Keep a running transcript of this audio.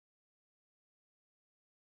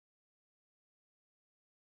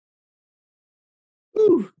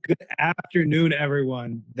Good afternoon,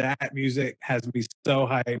 everyone. That music has me so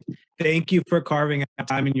hyped. Thank you for carving out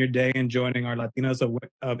time in your day and joining our Latinos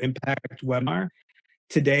of Impact webinar.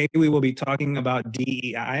 Today, we will be talking about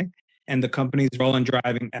DEI and the company's role in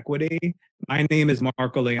driving equity. My name is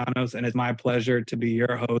Marco Leanos, and it's my pleasure to be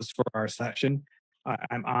your host for our session.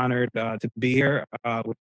 I'm honored to be here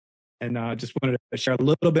and just wanted to share a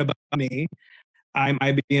little bit about me. I'm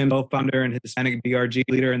IBM co-founder and Hispanic BRG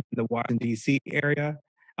leader in the Washington, D.C. area.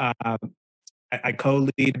 I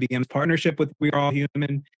co-lead IBM's partnership with We Are All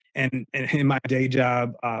Human, and in my day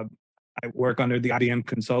job, I work under the IBM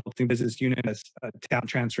Consulting Business Unit as a talent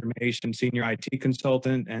transformation senior IT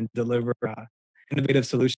consultant and deliver innovative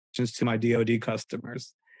solutions to my DoD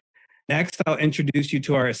customers. Next, I'll introduce you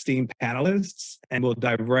to our esteemed panelists, and we'll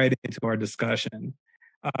dive right into our discussion.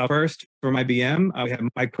 First, from IBM, we have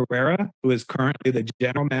Mike Pereira, who is currently the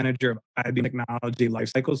General Manager of IBM Technology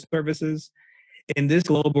Lifecycle Services. In this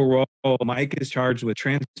global role, Mike is charged with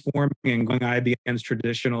transforming and growing IBM's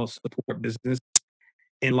traditional support business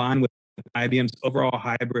in line with IBM's overall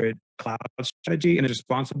hybrid cloud strategy and is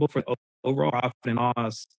responsible for the overall profit and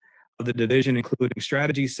loss of the division, including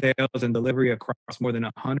strategy, sales, and delivery across more than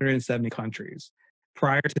 170 countries.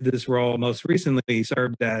 Prior to this role, most recently, he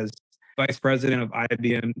served as Vice President of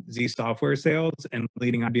IBM Z Software Sales and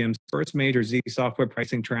leading IBM's first major Z software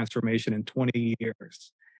pricing transformation in 20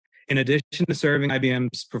 years. In addition to serving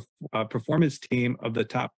IBM's performance team of the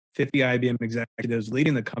top 50 IBM executives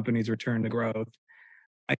leading the company's return to growth,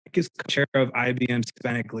 Mike is co-chair of IBM's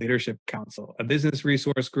Hispanic Leadership Council, a business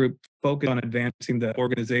resource group focused on advancing the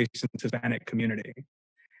organization's Hispanic community.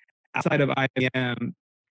 Outside of IBM,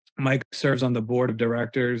 Mike serves on the board of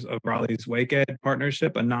directors of Raleigh's WakeEd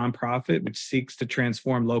Partnership, a nonprofit which seeks to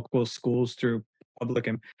transform local schools through public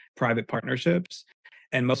and private partnerships,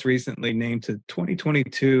 and most recently named to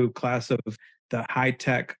 2022 class of the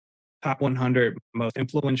high-tech top 100 most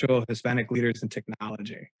influential Hispanic leaders in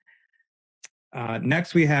technology.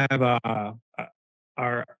 Next, we have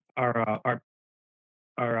our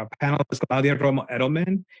panelist, Claudia Romo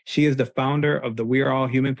Edelman. She is the founder of the We Are All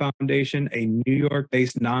Human Foundation, a New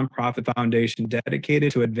York-based nonprofit foundation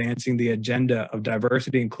dedicated to advancing the agenda of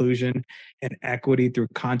diversity, inclusion, and equity through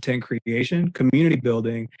content creation, community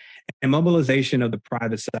building, and mobilization of the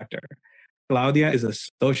private sector. Claudia is a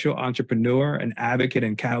social entrepreneur, an advocate,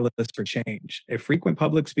 and catalyst for change. A frequent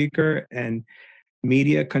public speaker and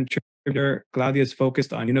media contributor, Claudia is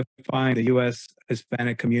focused on unifying the U.S.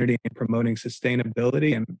 Hispanic community and promoting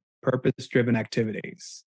sustainability and purpose-driven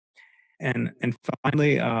activities. And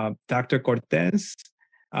finally, Dr. Cortez,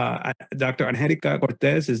 Dr. Angelica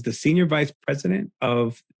Cortez is the Senior Vice President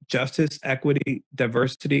of Justice, Equity,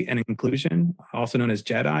 Diversity, and Inclusion, also known as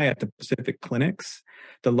JEDI, at the Pacific Clinics,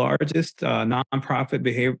 the largest nonprofit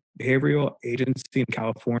behavioral agency in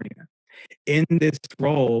California. In this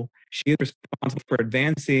role, she is responsible for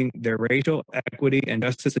advancing their racial equity and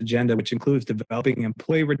justice agenda, which includes developing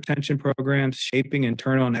employee retention programs, shaping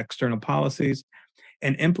internal and external policies,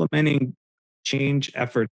 and implementing change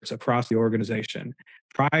efforts across the organization.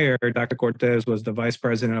 Prior, Dr. Cortez was the Vice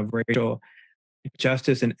President of Racial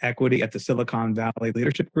Justice and Equity at the Silicon Valley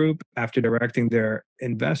Leadership Group after directing their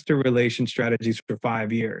investor relations strategies for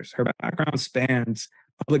 5 years. Her background spans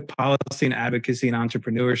public policy and advocacy and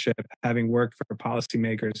entrepreneurship, having worked for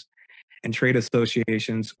policymakers and trade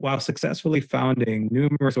associations while successfully founding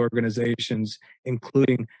numerous organizations,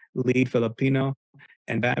 including Lead Filipino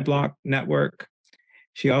and Bad Block Network.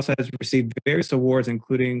 She also has received various awards,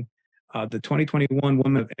 including the 2021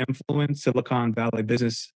 Women of Influence, Silicon Valley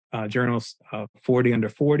Business Journal's 40 Under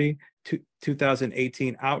 40,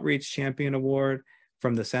 2018 Outreach Champion Award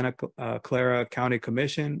from the Santa Clara County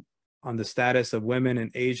Commission on the Status of Women in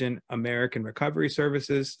Asian American Recovery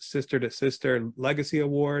Services, Sister to Sister Legacy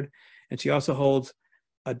Award, and she also holds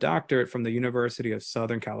a doctorate from the University of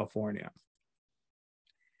Southern California.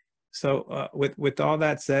 So with all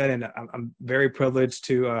that said, and I'm very privileged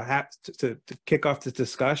to kick off this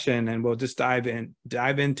discussion, and we'll just dive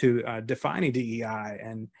into defining DEI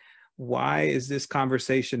and why is this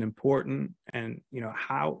conversation important, and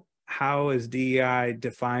how is DEI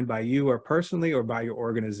defined by you or personally or by your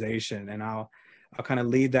organization? And I'll kind of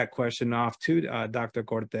lead that question off to Dr.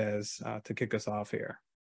 Cortez to kick us off here.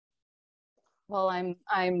 Well,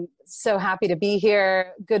 I'm so happy to be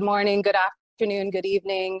here. Good morning, good afternoon, good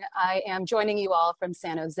evening. I am joining you all from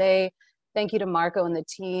San Jose. Thank you to Marco and the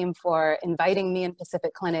team for inviting me in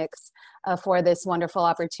Pacific Clinics for this wonderful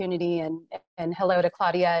opportunity. And hello to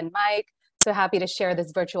Claudia and Mike. So happy to share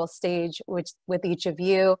this virtual stage with each of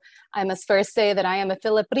you. I must first say that I am a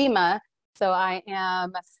Filiprima, so I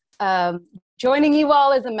am joining you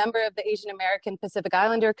all as a member of the Asian American Pacific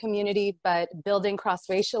Islander community, but building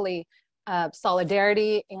cross-racially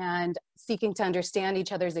solidarity and seeking to understand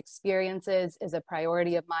each other's experiences is a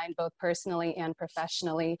priority of mine, both personally and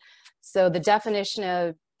professionally. So the definition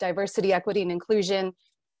of diversity, equity, and inclusion,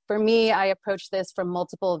 for me, I approach this from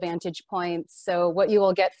multiple vantage points. So what you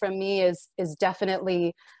will get from me is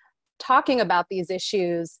definitely talking about these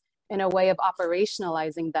issues in a way of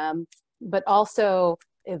operationalizing them, but also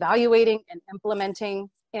evaluating and implementing.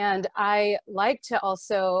 And I like to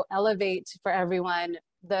also elevate for everyone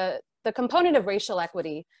the component of racial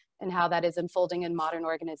equity and how that is unfolding in modern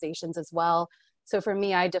organizations as well. So for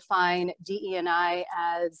me, I define DE&I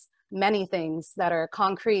as many things that are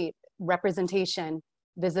concrete: representation,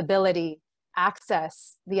 visibility,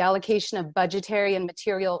 access, the allocation of budgetary and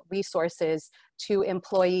material resources to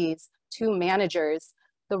employees, to managers,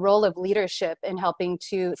 the role of leadership in helping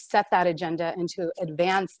to set that agenda and to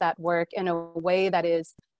advance that work in a way that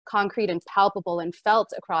is concrete and palpable and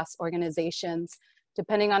felt across organizations,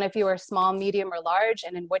 depending on if you are small, medium, or large,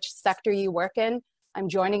 and in which sector you work in. I'm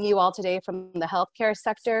joining you all today from the healthcare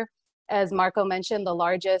sector. As Marco mentioned, the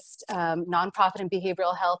largest nonprofit and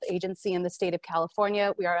behavioral health agency in the state of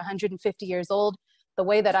California. We are 150 years old. The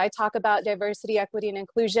way that I talk about diversity, equity, and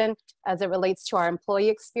inclusion as it relates to our employee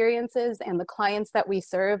experiences and the clients that we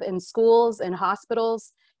serve in schools, in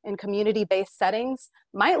hospitals, in community-based settings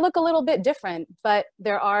might look a little bit different, but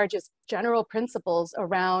there are just general principles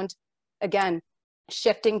around, again,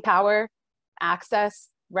 shifting power, access,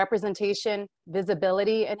 representation,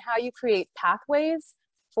 visibility, and how you create pathways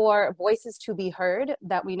for voices to be heard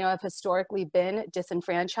that we know have historically been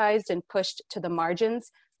disenfranchised and pushed to the margins.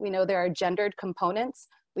 We know there are gendered components.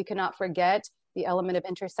 We cannot forget the element of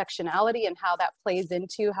intersectionality and how that plays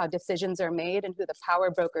into how decisions are made and who the power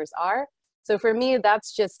brokers are. So for me,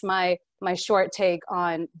 that's just my short take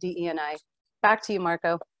on DE&I. Back to you,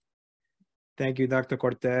 Marco. Thank you, Dr.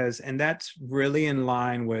 Cortez. And that's really in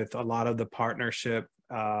line with a lot of the partnership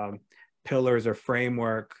pillars or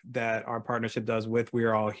framework that our partnership does with We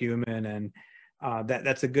Are All Human. And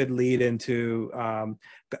that's a good lead into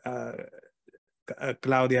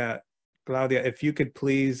Claudia, if you could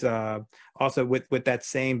please also with that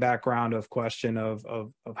same background of question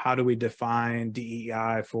of how do we define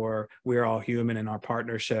DEI for We Are All Human in our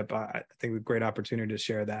partnership, I think a great opportunity to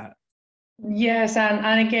share that. Yes,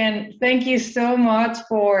 and again, thank you so much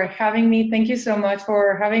for having me. Thank you so much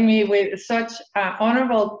for having me with such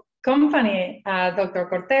honorable company, Dr.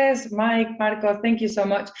 Cortez, Mike, Marco, thank you so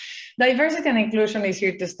much. Diversity and inclusion is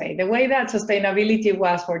here to stay. The way that sustainability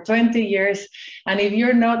was for 20 years, and if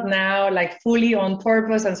you're not now like fully on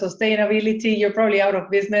purpose and sustainability, you're probably out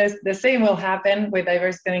of business. The same will happen with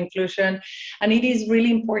diversity and inclusion. And it is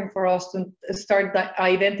really important for us to start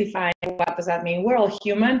identifying what does that mean. We're all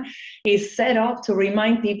human is set up to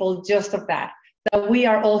remind people just of that we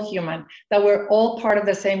are all human, that we're all part of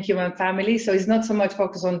the same human family. So it's not so much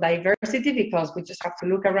focused on diversity because we just have to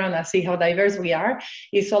look around and see how diverse we are.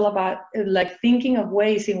 It's all about like thinking of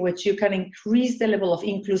ways in which you can increase the level of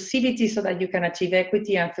inclusivity so that you can achieve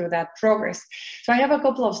equity and through that progress. So I have a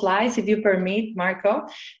couple of slides, if you permit, Marco,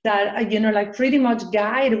 that, like pretty much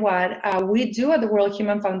guide what we do at the World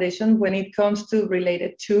Human Foundation when it comes to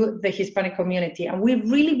related to the Hispanic community. And we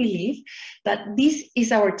really believe that this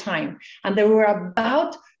is our time and that we're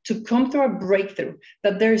about to come through a breakthrough,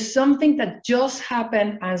 that there's something that just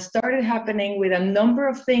happened and started happening with a number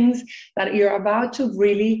of things that you're about to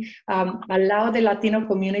really allow the Latino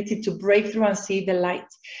community to break through and see the light.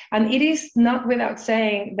 And it is not without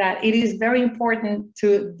saying that it is very important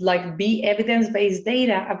to be evidence-based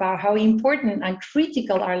data about how important and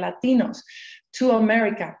critical are Latinos to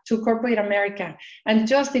America, to corporate America. And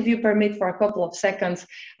just if you permit for a couple of seconds,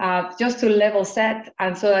 just to level set,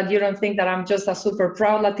 and so that you don't think that I'm just a super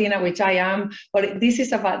proud Latina, which I am, but this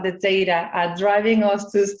is about the data driving us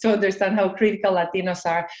to understand how critical Latinos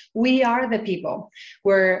are. We are the people.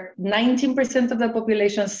 We're 19% of the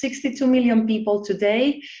population, 62 million people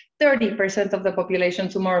today, 30% of the population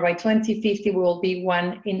tomorrow. By 2050, we will be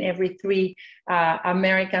 1 in every 3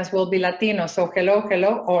 Americans will be Latino. So hello,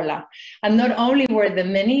 hello, hola. And not only were the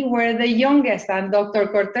many, we're the youngest. And Dr.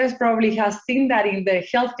 Cortez probably has seen that in the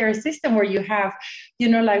healthcare system where you have,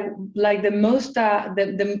 like the most,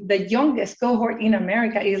 the youngest cohort in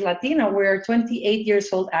America is Latino. We're 28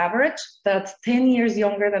 years old average. That's 10 years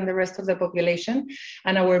younger than the rest of the population.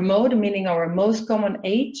 And our mode, meaning our most common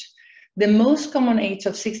age, the most common age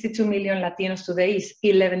of 62 million Latinos today is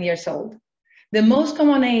 11 years old. The most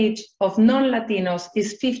common age of non-Latinos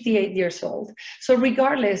is 58 years old. So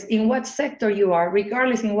regardless in what sector you are,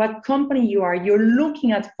 regardless in what company you are, you're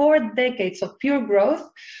looking at 4 decades of pure growth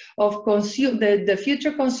of the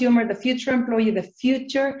future consumer, the future employee, the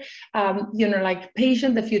future, like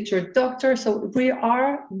patient, the future doctor. So we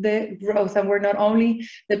are the growth, and we're not only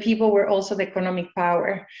the people, we're also the economic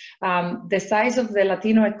power. The size of the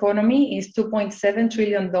Latino economy is $2.7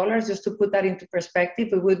 trillion. Just to put that into perspective,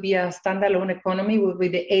 it would be a standalone economy, would be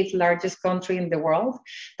the 8th largest country in the world.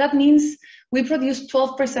 That means we produce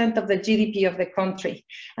 12% of the GDP of the country.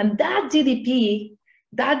 And that GDP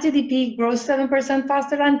grows 7%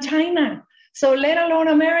 faster than China. So let alone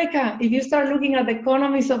America. If you start looking at the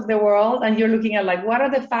economies of the world and you're looking at like, what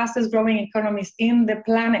are the fastest growing economies in the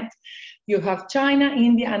planet? You have China,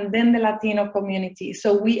 India, and then the Latino community.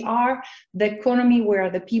 So we are the economy, we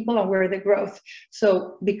are the people, and we're the growth.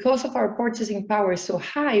 So because of our purchasing power is so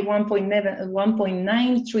high,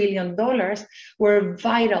 $1.9 trillion, we're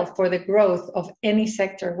vital for the growth of any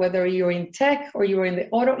sector, whether you're in tech or you're in the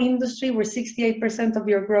auto industry, we're 68% of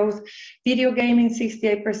your growth, video gaming,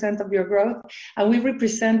 68% of your growth. And we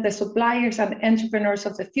represent the suppliers and entrepreneurs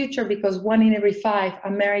of the future, because 1 in every 5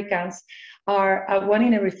 Americans are, 1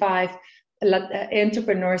 in every 5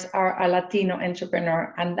 entrepreneurs are a Latino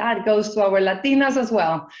entrepreneur. And that goes to our Latinas as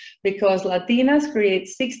well, because Latinas create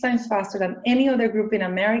 6 times faster than any other group in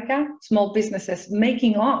America, small businesses,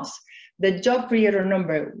 making us the job creator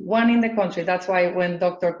number 1 in the country. That's why when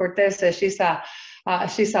Dr. Cortez says she's a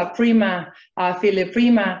prima, file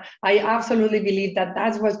prima, I absolutely believe that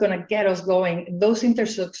that's what's going to get us going. Those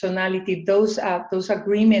intersectionality, those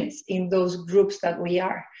agreements in those groups that we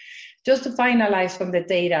are. Just to finalize from the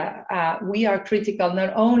data, we are critical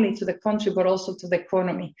not only to the country, but also to the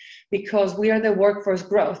economy, because we are the workforce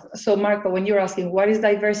growth. So Marco, when you're asking what is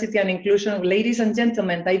diversity and inclusion, ladies and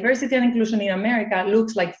gentlemen, diversity and inclusion in America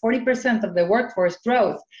looks like 40% of the workforce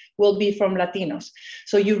growth will be from Latinos.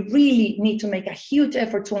 So you really need to make a huge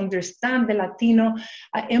effort to understand the Latino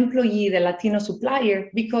employee, the Latino supplier,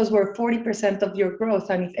 because we're 40% of your growth.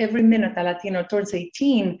 And if every minute a Latino turns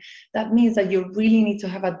 18, that means that you really need to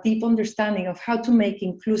have a deep understanding of how to make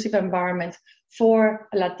inclusive environments for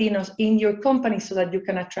Latinos in your company so that you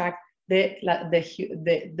can attract the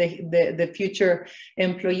future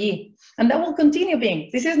employee. And that will continue being.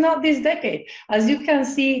 This is not this decade. As you can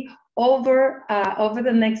see, over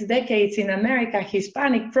the next decades in America,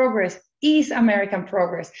 Hispanic progress is American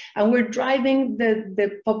progress. And we're driving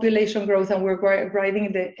the population growth, and we're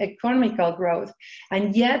driving the economical growth.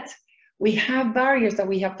 And yet, we have barriers that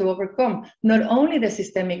we have to overcome, not only the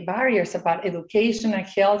systemic barriers about education and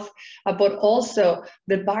health, but also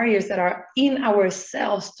the barriers that are in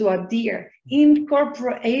ourselves to adhere, in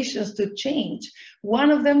corporations to change.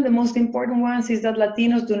 One of them, the most important ones, is that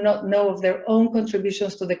Latinos do not know of their own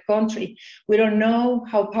contributions to the country. We don't know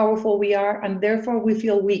how powerful we are, and therefore we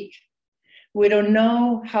feel weak. We don't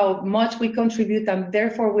know how much we contribute, and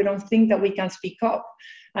therefore we don't think that we can speak up.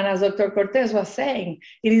 And as Dr. Cortez was saying,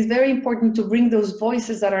 it is very important to bring those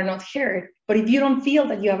voices that are not heard. But if you don't feel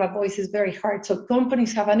that you have a voice, it's very hard. So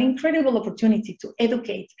companies have an incredible opportunity to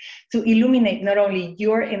educate, to illuminate not only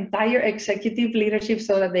your entire executive leadership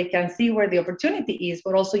so that they can see where the opportunity is,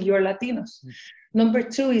 but also your Latinos. Number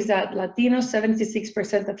 2 is that Latinos,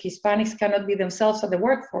 76% of Hispanics cannot be themselves at the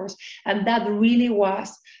workforce. And that really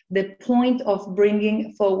was the point of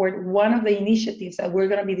bringing forward one of the initiatives that we're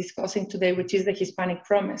going to be discussing today, which is the Hispanic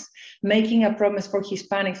Promise, making a promise for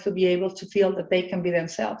Hispanics to be able to feel that they can be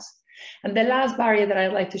themselves. And the last barrier that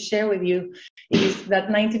I'd like to share with you is that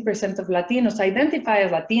 90% of Latinos identify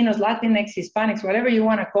as Latinos, Latinx, Hispanics, whatever you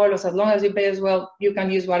want to call us, as long as you pay us well, you can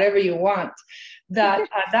use whatever you want.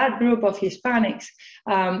 That group of Hispanics,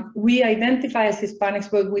 we identify as Hispanics,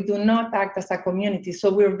 but we do not act as a community,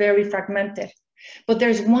 so we're very fragmented. But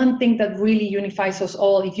there's one thing that really unifies us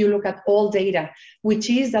all, if you look at all data, which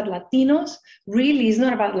is that Latinos really is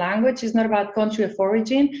not about language, it's not about country of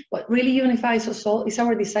origin. What really unifies us all is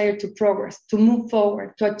our desire to progress, to move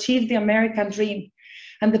forward, to achieve the American dream.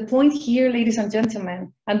 And the point here, ladies and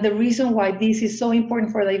gentlemen, and the reason why this is so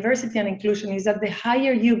important for diversity and inclusion is that the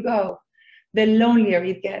higher you go, the lonelier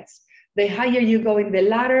it gets. The higher you go in the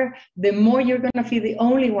ladder, the more you're going to feel the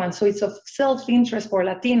only one. So it's of self-interest for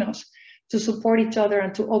Latinos to support each other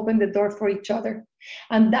and to open the door for each other.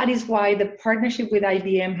 And that is why the partnership with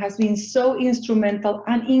IBM has been so instrumental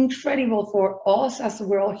and incredible for us as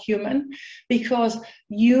we're all human, because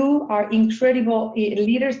you are incredible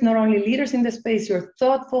leaders, not only leaders in the space, you're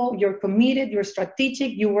thoughtful, you're committed, you're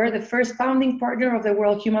strategic. You were the first founding partner of the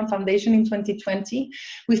World Human Foundation in 2020.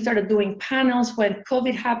 We started doing panels when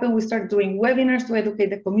COVID happened. We started doing webinars to educate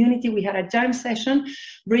the community. We had a jam session,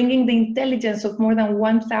 bringing the intelligence of more than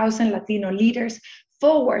 1,000 Latino leaders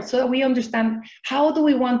forward so that we understand how do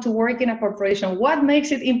we want to work in a corporation, what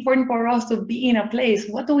makes it important for us to be in a place,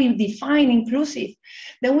 what do we define inclusive.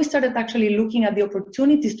 Then we started actually looking at the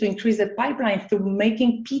opportunities to increase the pipeline through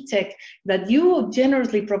making P-Tech that you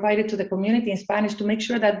generously provided to the community in Spanish to make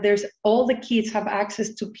sure that there's all the kids have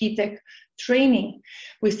access to P-Tech training.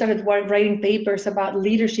 We started writing papers about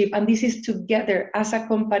leadership, and this is together as a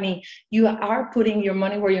company. You are putting your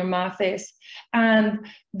money where your mouth is. And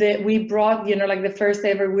we brought, like the first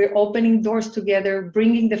ever, we're opening doors together,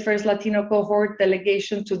 bringing the first Latino cohort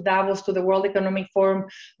delegation to Davos, to the World Economic Forum,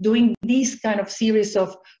 doing this kind of series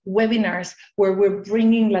of webinars where we're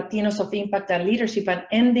bringing Latinos of impact and leadership, and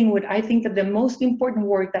ending with, I think, that the most important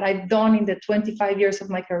work that I've done in the 25 years of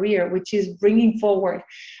my career, which is bringing forward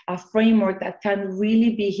a framework that can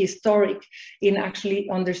really be historic in actually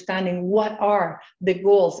understanding what are the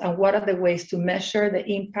goals and what are the ways to measure the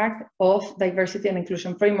impact of diversity and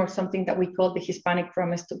inclusion framework, something that we call the Hispanic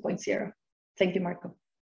Promise 2.0. Thank you, Marco.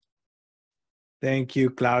 Thank you,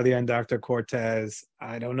 Claudia and Dr. Cortez.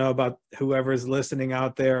 I don't know about whoever's listening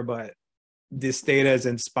out there, but this data is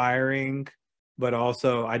inspiring, but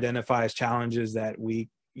also identifies challenges that we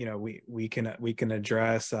can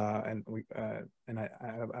address, and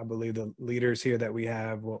I believe the leaders here that we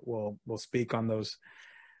have will speak on those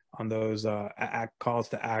calls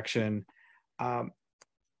to action.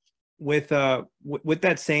 With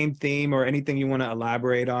that same theme, or anything you want to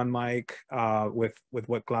elaborate on, Mike, with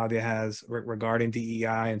what Claudia has regarding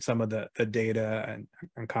DEI and some of the data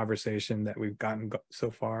and conversation that we've gotten so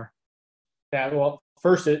far? Yeah, well,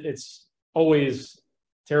 first, it's always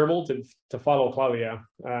terrible to follow Claudia.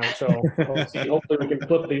 So hopefully we can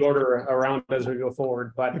flip the order around as we go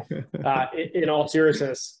forward. But in all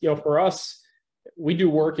seriousness, for us, we do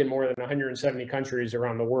work in more than 170 countries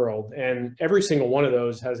around the world, and every single one of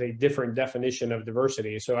those has a different definition of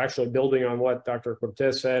diversity. So actually building on what Dr.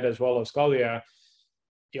 Cortez said, as well as Claudia,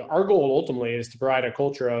 our goal ultimately is to provide a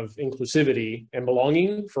culture of inclusivity and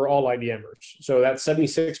belonging for all IBMers. So that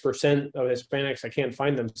 76% of Hispanics that can't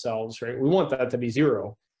find themselves, right? We want that to be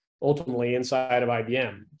zero, ultimately, inside of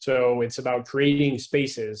IBM. So it's about creating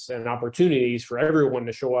spaces and opportunities for everyone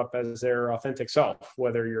to show up as their authentic self,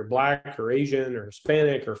 whether you're Black or Asian or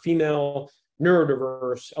Hispanic or female,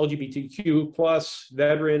 neurodiverse, LGBTQ plus,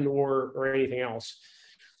 veteran, or anything else.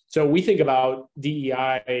 So we think about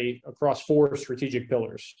DEI across 4 strategic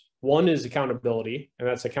pillars. One is accountability, and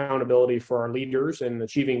that's accountability for our leaders and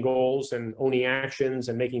achieving goals and owning actions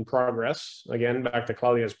and making progress. Again, back to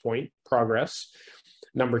Claudia's point, progress.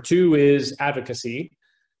 Number 2 is advocacy.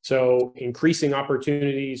 So increasing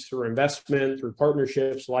opportunities through investment, through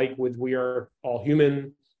partnerships like with We Are All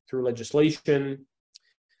Human, through legislation.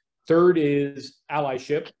 Third is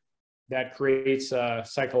allyship. That creates a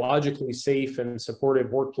psychologically safe and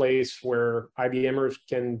supportive workplace where IBMers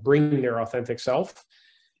can bring their authentic self.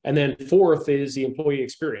 And then 4th is the employee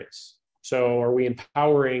experience. So are we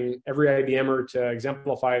empowering every IBMer to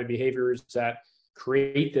exemplify the behaviors that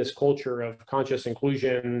create this culture of conscious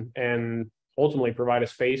inclusion and ultimately provide a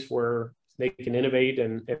space where they can innovate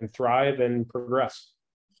and thrive and progress?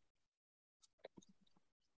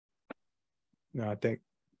 No,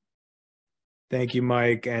 thank you,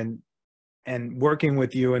 Mike. And working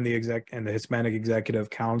with you and the Hispanic Executive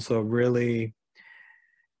Council, really,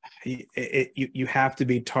 you have to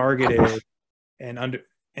be targeted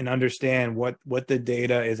and understand what the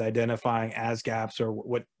data is identifying as gaps, or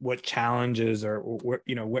what challenges, or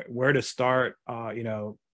where to start,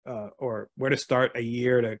 or where to start a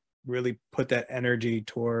year to really put that energy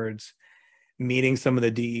towards meeting some of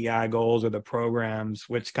the DEI goals or the programs,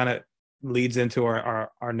 which kind of leads into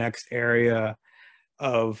our next area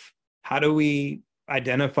of how do we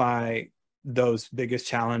identify those biggest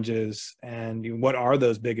challenges, and what are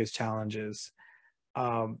those biggest challenges?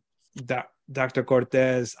 Dr.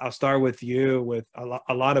 Cortez, I'll start with you, with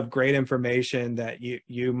a lot of great information that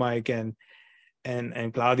you Mike, and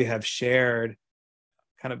Claudia have shared.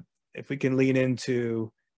 Kind of, if we can lean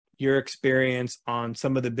into your experience on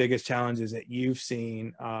some of the biggest challenges that you've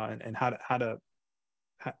seen, and how to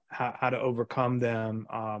overcome them,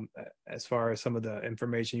 as far as some of the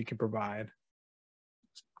information you can provide.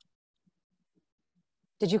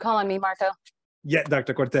 Did you call on me, Marco? Yeah,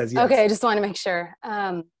 Dr. Cortez, yes. Okay, I just want to make sure.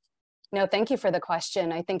 No, thank you for the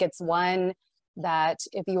question. I think it's one that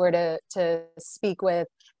if you were to speak with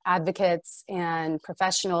advocates and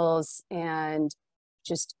professionals and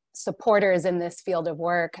just supporters in this field of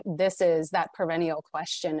work, this is that perennial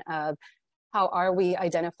question of how are we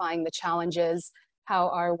identifying the challenges? How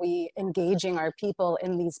are we engaging our people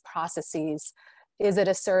in these processes? Is it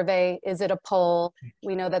a survey? Is it a poll?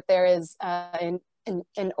 We know that there is an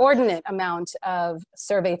inordinate amount of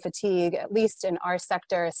survey fatigue, at least in our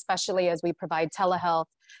sector, especially as we provide telehealth.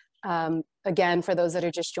 Again, for those that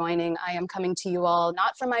are just joining, I am coming to you all,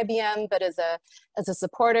 not from IBM, but as a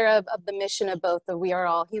supporter of the mission of both the We Are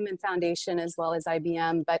All Human Foundation as well as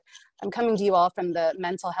IBM, but I'm coming to you all from the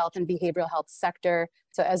mental health and behavioral health sector.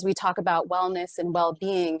 So as we talk about wellness and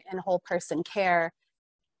well-being and whole person care,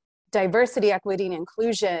 diversity, equity, and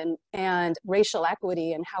inclusion and racial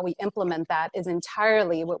equity and how we implement that is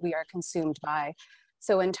entirely what we are consumed by.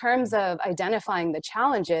 So in terms of identifying the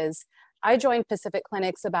challenges, I joined Pacific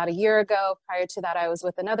Clinics about a year ago. Prior to that, I was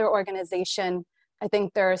with another organization. I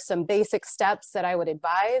think there are some basic steps that I would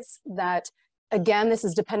advise that, again, this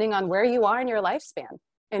is depending on where you are in your lifespan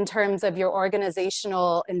in terms of your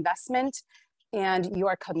organizational investment and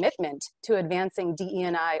your commitment to advancing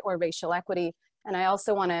DE&I or racial equity. And I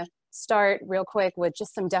also want to start real quick with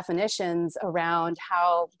just some definitions around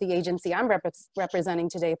how the agency I'm representing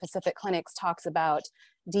today, Pacific Clinics, talks about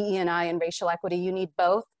DE&I and racial equity. You need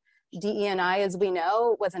both. DE&I, as we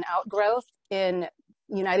know, was an outgrowth in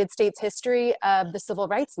United States history of the Civil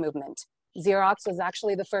Rights Movement. Xerox was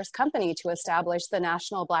actually the first company to establish the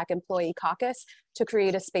National Black Employee Caucus to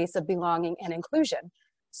create a space of belonging and inclusion.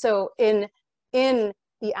 So in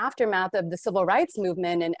the aftermath of the Civil Rights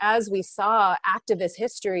Movement, and as we saw activist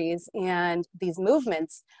histories and these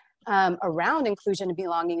movements around inclusion and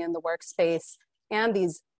belonging in the workspace, and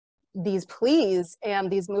these pleas and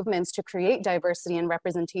these movements to create diversity and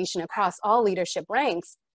representation across all leadership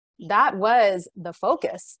ranks, that was the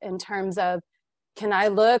focus in terms of, can I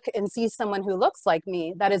look and see someone who looks like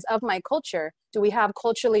me, that is of my culture? Do we have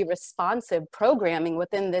culturally responsive programming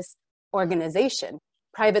within this organization?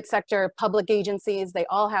 Private sector, public agencies, they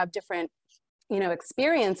all have different,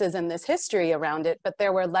 experiences in this history around it, but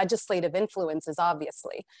there were legislative influences,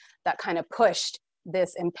 obviously, that kind of pushed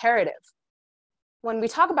this imperative. When we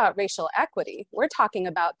talk about racial equity, we're talking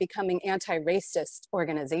about becoming anti-racist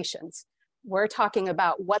organizations. We're talking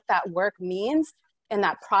about what that work means in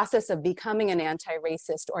that process of becoming an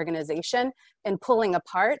anti-racist organization and pulling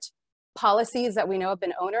apart policies that we know have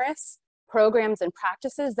been onerous, programs and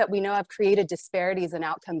practices that we know have created disparities and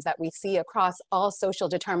outcomes that we see across all social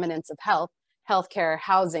determinants of health, healthcare,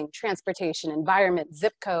 housing, transportation, environment,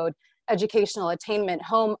 zip code, educational attainment,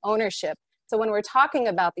 home ownership. So when we're talking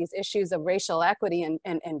about these issues of racial equity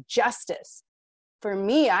and justice, for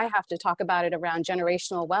me, I have to talk about it around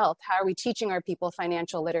generational wealth. How are we teaching our people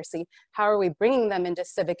financial literacy? How are we bringing them into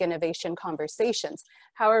civic innovation conversations?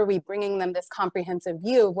 How are we bringing them this comprehensive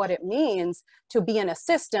view of what it means to be in a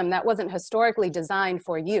system that wasn't historically designed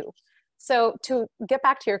for you? So to get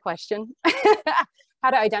back to your question,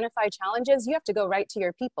 how to identify challenges, you have to go right to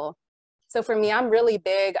your people. So for me, I'm really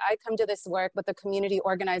big. I come to this work with a community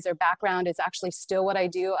organizer background. It's actually still what I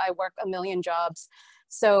do. I work a million jobs.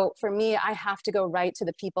 So for me, I have to go right to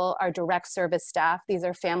the people, our direct service staff. These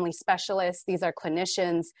are family specialists. These are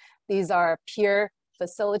clinicians. These are peer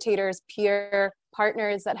facilitators, peer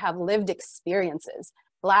partners that have lived experiences.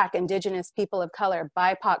 Black, Indigenous, people of color,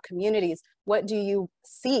 BIPOC communities. What do you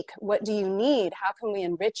seek? What do you need? How can we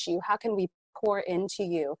enrich you? How can we pour into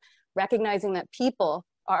you? Recognizing that people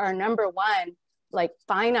are our number one,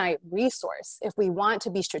 finite resource. If we want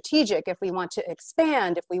to be strategic, if we want to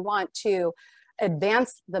expand, if we want to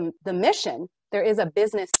advance the mission, there is a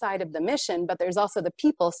business side of the mission, but there's also the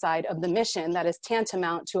people side of the mission that is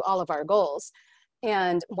tantamount to all of our goals.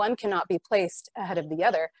 And one cannot be placed ahead of the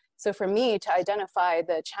other. So for me to identify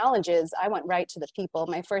the challenges, I went right to the people.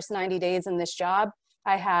 My first 90 days in this job,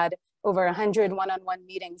 I had over 100 one-on-one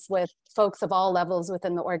meetings with folks of all levels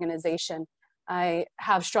within the organization. I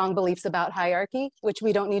have strong beliefs about hierarchy, which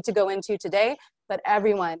we don't need to go into today, but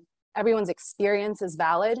everyone's experience is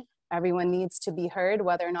valid. Everyone needs to be heard,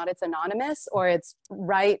 whether or not it's anonymous or it's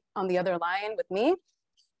right on the other line with me.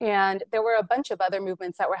 And there were a bunch of other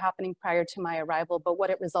movements that were happening prior to my arrival, but what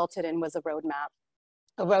it resulted in was a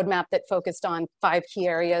roadmap that focused on 5 key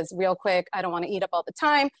areas. Real quick, I don't want to eat up all the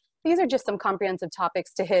time. These are just some comprehensive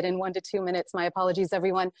topics to hit in 1 to 2 minutes. My apologies,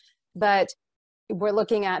 everyone. But we're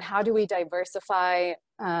looking at how do we diversify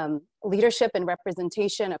leadership and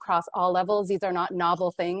representation across all levels. These are not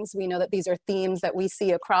novel things. We know that these are themes that we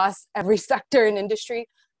see across every sector and industry.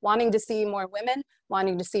 wanting to see more women,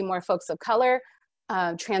 wanting to see more folks of color,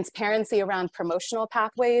 transparency around promotional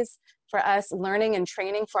pathways for us, learning and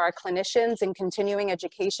training for our clinicians, and continuing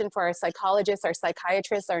education for our psychologists, our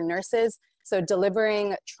psychiatrists, our nurses. So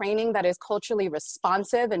delivering training that is culturally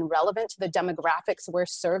responsive and relevant to the demographics we're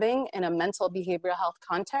serving in a mental behavioral health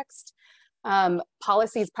context.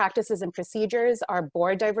 Policies, practices, and procedures, our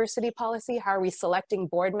board diversity policy. How are we selecting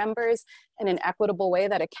board members in an equitable way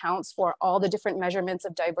that accounts for all the different measurements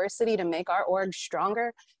of diversity to make our org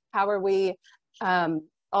stronger? How are we,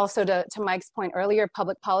 also to Mike's point earlier,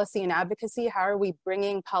 public policy and advocacy, how are we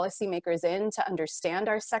bringing policymakers in to understand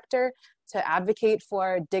our sector, to advocate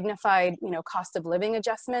for dignified, cost of living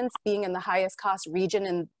adjustments, being in the highest cost region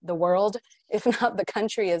in the world, if not the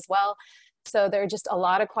country as well. So there are just a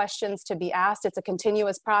lot of questions to be asked. It's a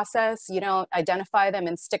continuous process. You don't identify them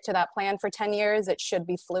and stick to that plan for 10 years. It should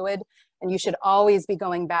be fluid, and you should always be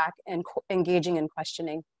going back and engaging in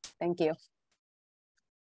questioning. Thank you.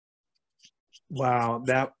 Wow,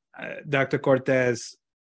 that Dr. Cortez,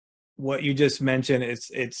 what you just mentioned,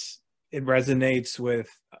 it resonates with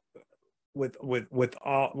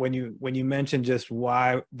all when you mention just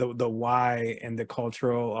why the why and the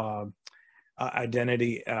cultural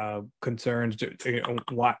identity concerns,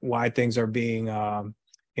 why things are being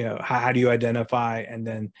how do you identify, and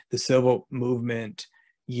then the civil movement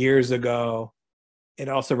years ago. It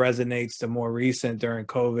also resonates the more recent during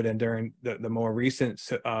COVID and during the more recent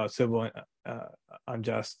civil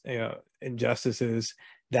injustices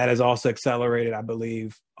that has also accelerated, I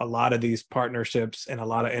believe, a lot of these partnerships and a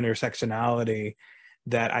lot of intersectionality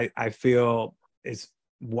that I feel is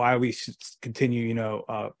why we should continue,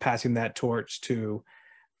 passing that torch to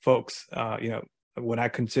folks. What I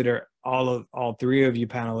consider all three of you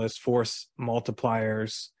panelists force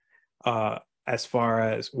multipliers, as far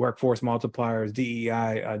as workforce multipliers,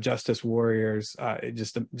 DEI, justice warriors.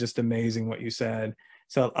 Just amazing what you said.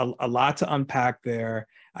 So a lot to unpack there.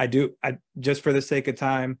 I just for the sake of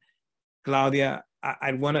time, Claudia,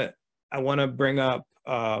 I want to bring up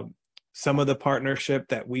some of the partnership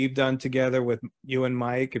that we've done together with you and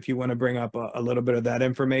Mike. If you want to bring up a little bit of that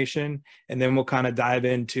information, and then we'll kind of dive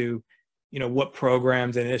into, what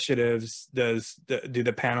programs and initiatives do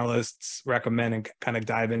the panelists recommend, and kind of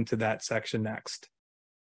dive into that section next.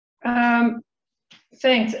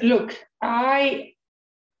 Thanks. Look, I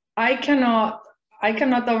cannot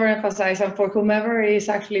overemphasize, and for whomever is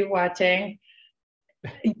actually watching,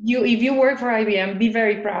 if you work for IBM, be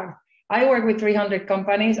very proud. I work with 300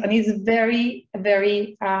 companies, and it's very,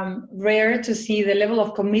 very rare to see the level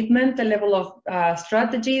of commitment, the level of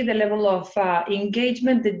strategy, the level of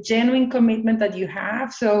engagement, the genuine commitment that you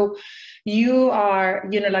have. So you are,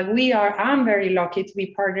 we are, I'm very lucky to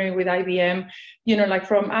be partnering with IBM,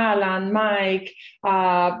 from Alan, Mike,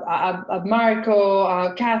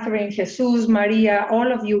 Marco, Catherine, Jesus, Maria,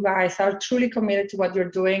 all of you guys are truly committed to what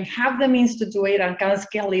you're doing, have the means to do it, and can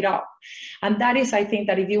scale it up. And that is, I think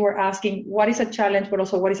that if you were asking what is a challenge, but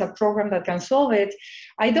also what is a program that can solve it,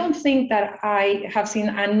 I don't think that I have seen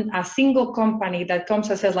a single company that comes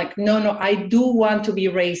and says no, I do want to be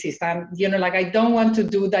racist, and I don't want to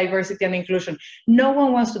do diversity and inclusion. No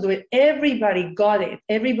one wants to do it. Everybody got it.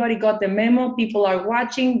 Everybody got the memo. People are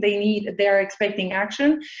watching. They are expecting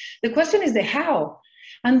action. The question is the how.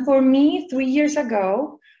 And for me, 3 years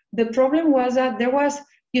ago, the problem was that there was,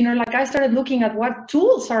 I started looking at what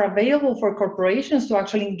tools are available for corporations to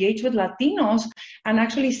actually engage with Latinos and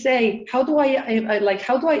actually say, how do I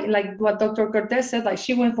like what Dr. Cortez said,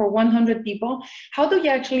 she went for 100 people. How do you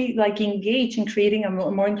actually engage in creating a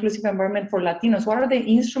more inclusive environment for Latinos? What are the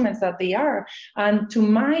instruments that they are? And to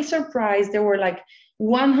my surprise, there were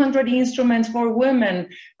 100 instruments for women,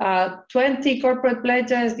 20 corporate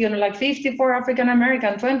pledges, 50 for African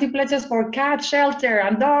American, 20 pledges for cat shelter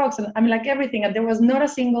and dogs, and everything. And there was not a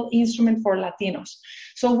single instrument for Latinos.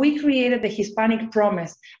 So we created the Hispanic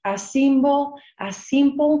Promise, a simple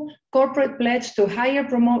corporate pledge to hire,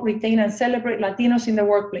 promote, retain, and celebrate Latinos in the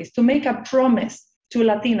workplace, to make a promise to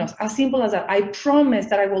Latinos, as simple as that. I promise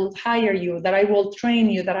that I will hire you, that I will train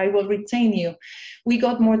you, that I will retain you. We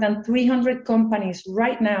got more than 300 companies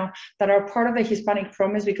right now that are part of the Hispanic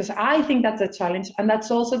Promise, because I think that's a challenge, and that's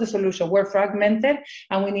also the solution. We're fragmented,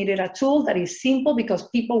 and we needed a tool that is simple because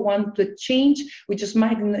people want to change. We just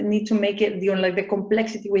might need to make it, the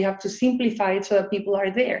complexity, we have to simplify it so that people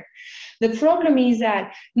are there. The problem is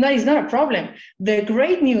that, no, it's not a problem. The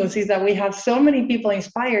great news is that we have so many people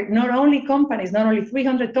inspired, not only companies, not only necessarily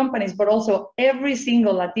 300 companies, but also every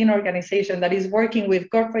single Latino organization that is working with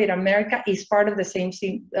corporate America is part of the same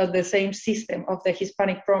system of the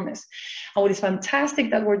Hispanic Promise. And what is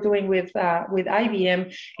fantastic that we're doing with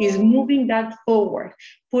IBM is moving that forward,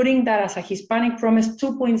 putting that as a Hispanic Promise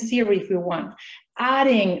 2.0 if we want,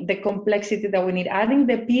 adding the complexity that we need, adding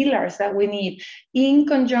the pillars that we need in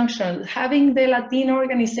conjunction, having the Latino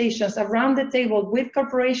organizations around the table with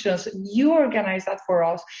corporations. You organize that for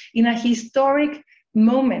us in a historic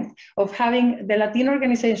moment of having the Latino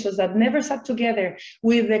organizations that never sat together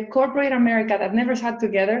with the corporate America that never sat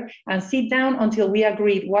together and sit down until we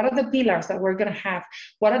agreed what are the pillars that we're going to have,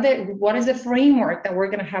 what is the framework that we're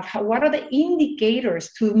going to have, what are the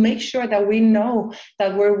indicators to make sure that we know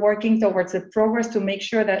that we're working towards the progress to make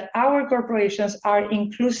sure that our corporations are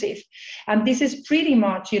inclusive. And this is pretty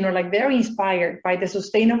much, like very inspired by the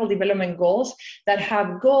Sustainable Development Goals that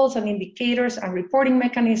have goals and indicators and reporting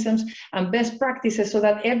mechanisms and best practices so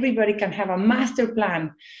that everybody can have a master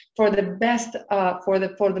plan for the best, for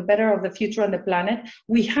the better of the future on the planet.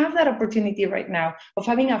 We have that opportunity right now of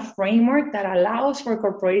having a framework that allows for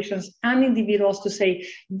corporations and individuals to say,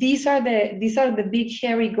 these are the big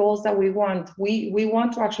hairy goals that we want. We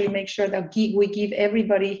want to actually make sure that we give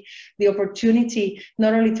everybody the opportunity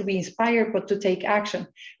not only to be inspired, but to take action.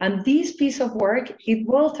 And this piece of work, it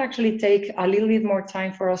will actually take a little bit more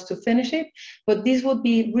time for us to finish it, but this would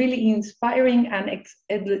be really inspiring and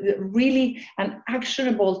really an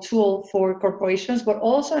actionable tool for corporations, but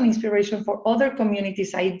also an inspiration for other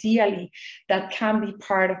communities, ideally, that can be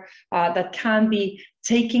part of, that can be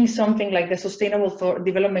taking something like the Sustainable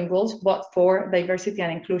Development Goals, but for diversity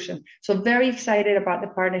and inclusion. So very excited about the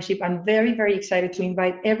partnership and very, very excited to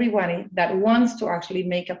invite everybody that wants to actually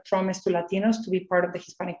make a promise to Latinos to be part of the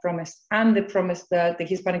Hispanic Promise and the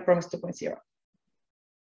Hispanic Promise 2.0.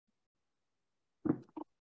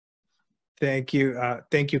 Thank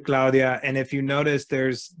you, Claudia. And if you notice,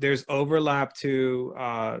 there's overlap to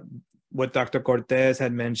what Dr. Cortez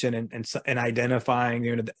had mentioned and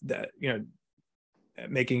identifying,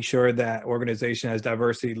 making sure that organization has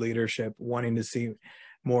diversity leadership, wanting to see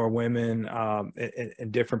more women in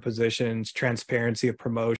different positions, transparency of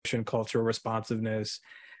promotion, cultural responsiveness,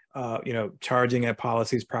 charging at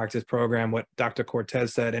policies, practice, program, what Dr.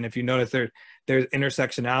 Cortez said. And if you notice, there's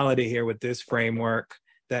intersectionality here with this framework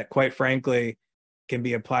that, quite frankly, can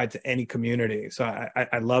be applied to any community. So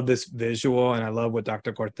I love this visual, and I love what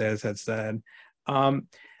Dr. Cortez had said.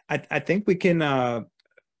 I think we can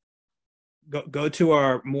go to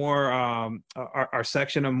our more our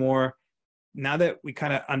section of more, now that we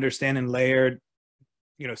kind of understand and layered,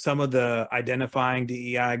 some of the identifying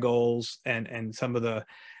DEI goals and some of the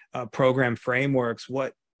program frameworks.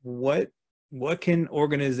 What can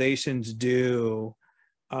organizations do?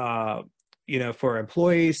 For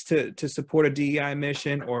employees to support a DEI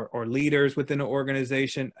mission, or leaders within an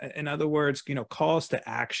organization. In other words, calls to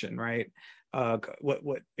action, right?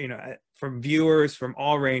 From viewers from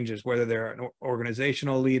all ranges, whether they're an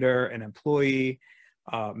organizational leader, an employee,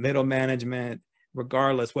 middle management,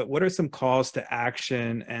 regardless, what are some calls to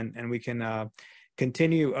action? And we can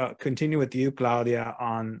continue with you, Claudia,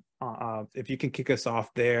 on if you can kick us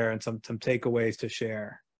off there and some takeaways to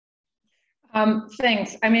share.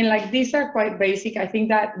 Thanks. I mean, these are quite basic. I think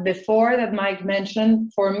that the four that Mike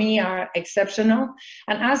mentioned for me are exceptional.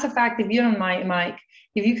 And as a fact, if you don't mind, Mike,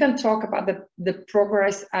 if you can talk about the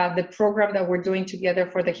progress, the program that we're doing together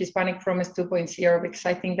for the Hispanic Promise 2.0, because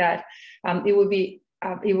I think that it would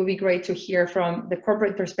be great to hear from the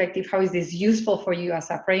corporate perspective, how is this useful for you as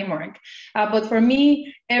a framework? But for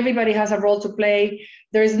me, everybody has a role to play.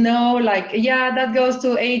 There's no that goes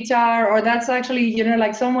to HR, or that's actually,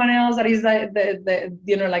 someone else that is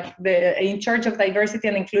in charge of diversity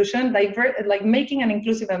and inclusion. Making an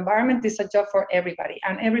inclusive environment is a job for everybody,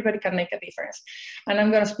 and everybody can make a difference. And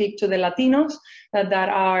I'm going to speak to the Latinos that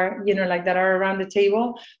are, that are around the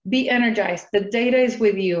table. Be energized. The data is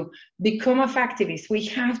with you. Become a factivist. We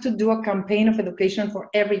have to do a campaign of education for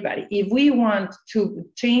everybody. If we want to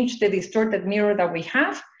change the distorted mirror that we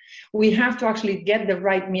have to actually get the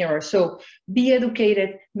right mirror. So be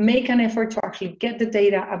educated, make an effort to actually get the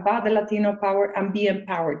data about the Latino power and be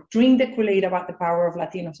empowered. Drink the Kool-Aid about the power of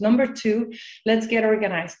Latinos. Number two, let's get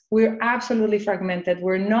organized. We're absolutely fragmented.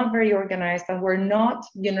 We're not very organized, and we're not,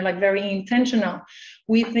 very intentional.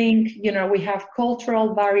 We think, we have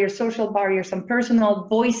cultural barriers, social barriers, and personal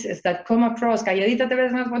voices that come across. Calladita te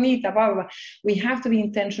ves más bonita, blah, blah, blah. We have to be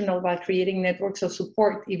intentional about creating networks of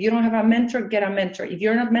support. If you don't have a mentor, get a mentor. If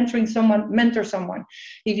you're not mentoring someone, mentor someone.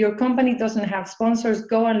 If your company doesn't have sponsors,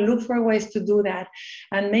 go and look for ways to do that,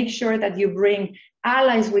 and make sure that you bring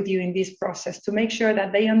allies with you in this process to make sure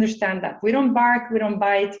that they understand that we don't bark, we don't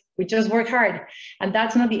bite, we just work hard. And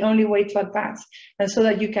that's not the only way to advance. And so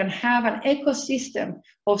that you can have an ecosystem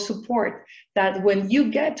of support that when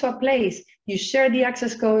you get to a place, you share the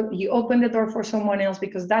access code, you open the door for someone else,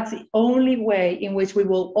 because that's the only way in which we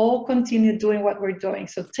will all continue doing what we're doing.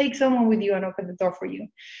 So take someone with you and open the door for you.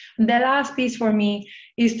 And the last piece for me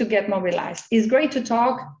is to get mobilized. It's great to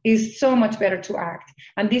talk, it's so much better to act.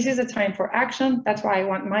 And this is a time for action. That's why I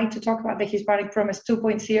want Mike to talk about the Hispanic Promise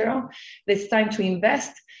 2.0. It's time to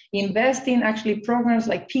invest in actually programs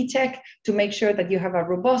like PTech to make sure that you have a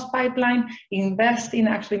robust pipeline, invest in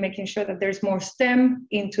actually making sure that there's more STEM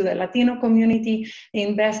into the Latino community,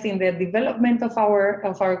 invest in the development of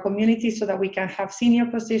our community so that we can have senior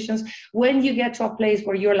positions. When you get to a place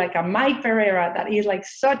where you're like a Mike Pereira, that is like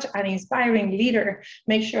such an inspiring leader,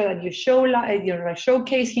 make sure that you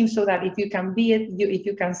showcase him so that if you can be it, if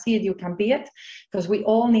you can see it, you can be it, because we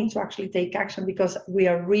all need to actually take action, because we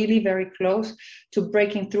are really very close to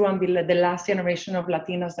breaking through and be the last generation of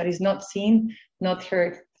Latinos that is not seen, not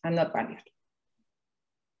heard, and not valued.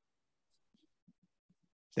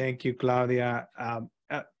 Thank you, Claudia.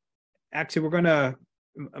 Actually, we're gonna,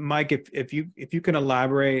 Mike, if you can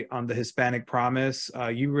elaborate on the Hispanic Promise.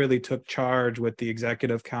 You really took charge with the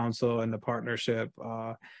Executive Council and the partnership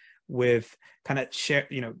with kind of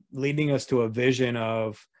leading us to a vision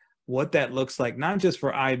of what that looks like, not just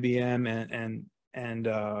for IBM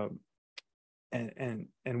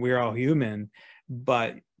and We're All Human,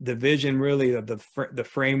 but the vision really of the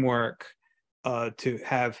framework to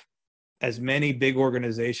have as many big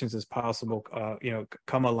organizations as possible,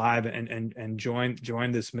 come alive and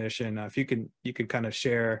join this mission. If you could kind of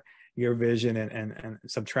share your vision and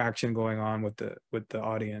some traction going on with the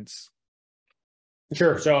audience.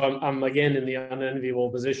 Sure. So I'm again in the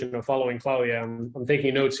unenviable position of following Claudia. I'm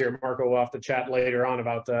taking notes here. Marco will have to chat later on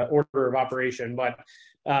about the order of operation, but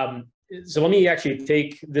so let me actually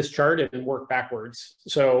take this chart and work backwards.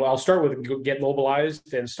 So I'll start with get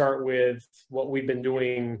mobilized and start with what we've been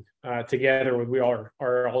doing together with We Are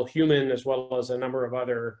All Human, as well as a number of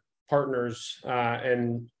other partners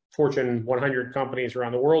and Fortune 100 companies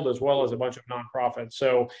around the world, as well as a bunch of nonprofits.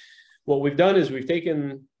 So what we've done is we've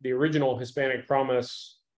taken the original Hispanic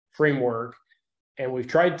Promise framework and we've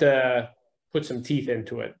tried to put some teeth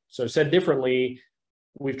into it. So said differently,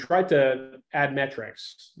 we've tried to add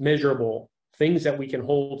metrics, measurable things that we can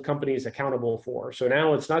hold companies accountable for. So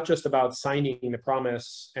now it's not just about signing the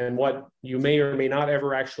promise and what you may or may not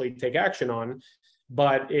ever actually take action on,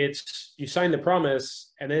 but it's you sign the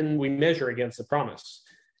promise and then we measure against the promise.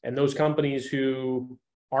 And those companies who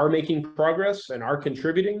are making progress and are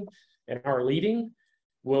contributing and are leading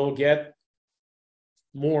will get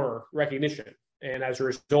more recognition. And as a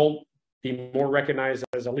result, be more recognized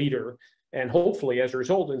as a leader. And hopefully, as a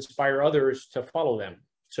result, inspire others to follow them.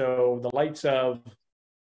 So the likes of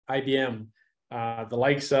IBM, the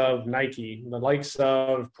likes of Nike, the likes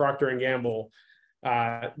of Procter & Gamble,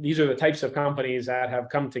 these are the types of companies that have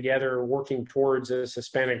come together working towards this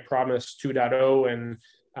Hispanic Promise 2.0. And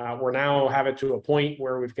we're now have it to a point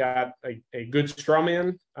where we've got a good straw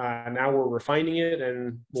man. Now we're refining it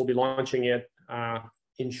and we'll be launching it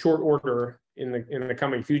in short order in the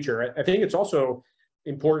coming future. I think it's also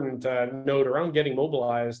important note around getting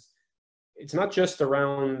mobilized. It's not just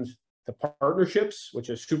around the partnerships, which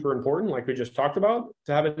is super important, like we just talked about,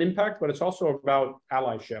 to have an impact, but it's also about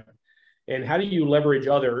allyship. And how do you leverage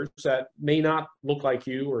others that may not look like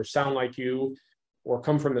you or sound like you or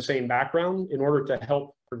come from the same background in order to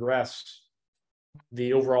help progress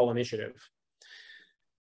the overall initiative?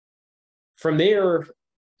 From there,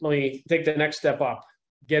 let me take the next step up,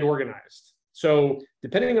 get organized. So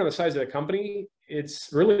depending on the size of the company, it's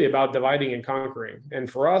really about dividing and conquering.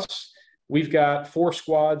 And for us, we've got 4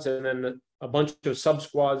 squads and then a bunch of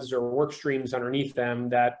sub-squads or work streams underneath them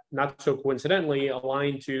that, not so coincidentally,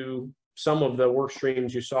 align to some of the work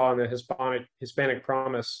streams you saw in the Hispanic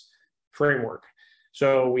Promise framework.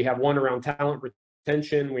 So we have one around talent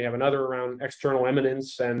retention, we have another around external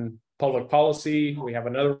eminence and public policy, we have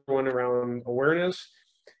another one around awareness,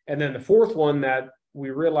 and then the 4th one that we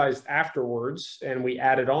realized afterwards and we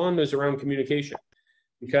added on is around communication,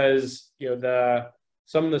 because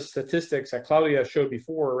some of the statistics that Claudia showed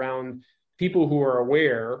before around people who are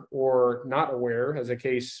aware or not aware, as the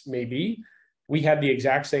case may be, we had the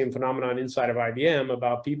exact same phenomenon inside of IBM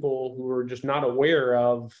about people who are just not aware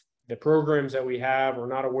of the programs that we have, or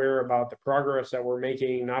not aware about the progress that we're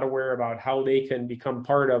making, not aware about how they can become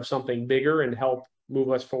part of something bigger and help move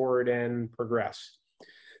us forward and progress.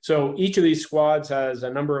 So each of these squads has a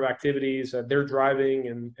number of activities that they're driving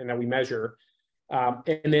and that we measure.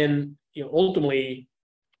 And then, ultimately,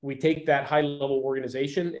 we take that high-level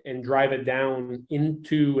organization and drive it down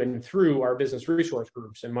into and through our business resource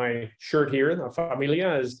groups. And my shirt here, La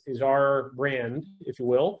Familia, is our brand, if you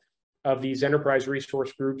will, of these enterprise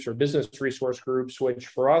resource groups or business resource groups, which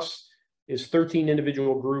for us is 13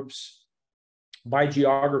 individual groups by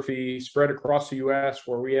geography spread across the US,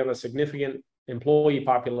 where we have a significant employee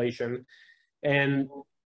population. And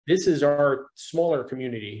this is our smaller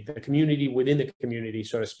community, the community within the community,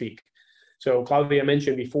 so to speak. So Claudia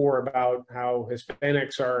mentioned before about how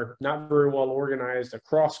Hispanics are not very well organized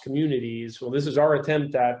across communities. Well, this is our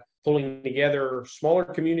attempt at pulling together smaller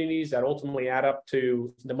communities that ultimately add up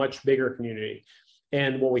to the much bigger community.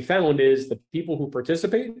 And what we found is the people who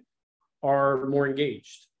participate are more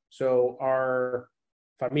engaged. So our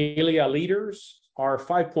Familia leaders are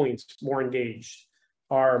 5 points more engaged.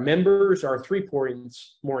 Our members are 3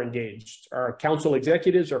 points more engaged. Our council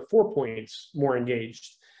executives are 4 points more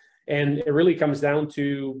engaged. And it really comes down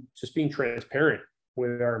to just being transparent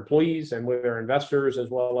with our employees and with our investors, as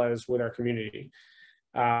well as with our community.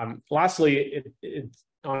 Lastly,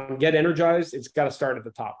 on Get Energized, it's got to start at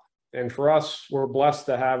the top. And for us, we're blessed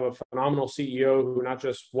to have a phenomenal CEO who not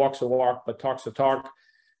just walks the walk, but talks the talk.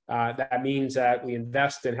 That means that we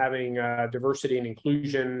invest in having a diversity and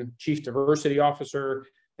inclusion chief diversity officer.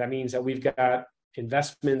 That means that we've got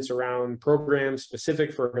investments around programs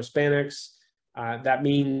specific for Hispanics. That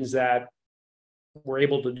means that we're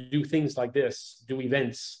able to do things like this, do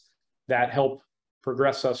events that help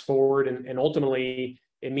progress us forward. And ultimately,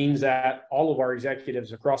 it means that all of our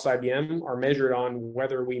executives across IBM are measured on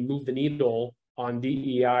whether we move the needle on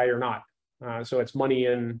DEI or not. So it's money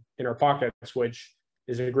in our pockets, which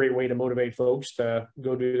is a great way to motivate folks to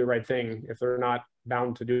go do the right thing if they're not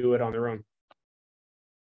bound to do it on their own.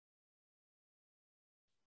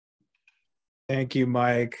 Thank you,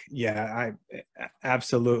 Mike. Yeah,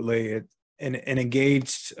 absolutely. An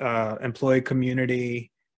engaged employee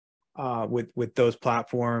community with those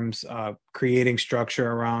platforms, creating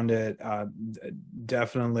structure around it,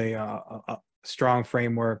 definitely strong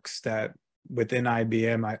frameworks that within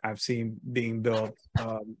IBM I've seen being built,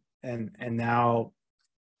 and now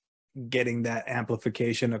getting that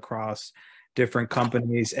amplification across different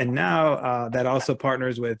companies. And now that also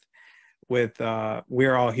partners with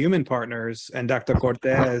We're All Human partners. And Dr.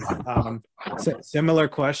 Cortez, similar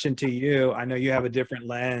question to you. I know you have a different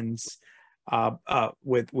lens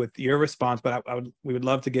with your response, but we would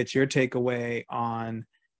love to get your takeaway on,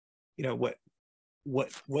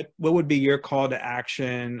 what would be your call to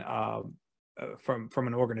action from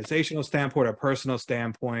an organizational standpoint or personal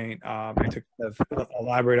standpoint, to kind of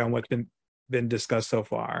elaborate on what's been discussed so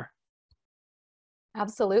far.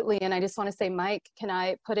 Absolutely. And I just want to say, Mike, can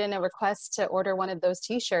I put in a request to order one of those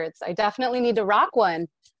t-shirts? I definitely need to rock one.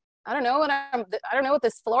 I don't know what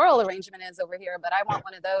this floral arrangement is over here, but I want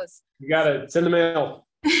one of those. You got it. It's in the mail.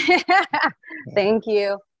 Thank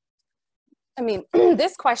you. I mean,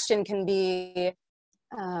 this question can be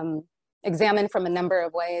examined from a number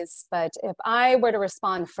of ways, but if I were to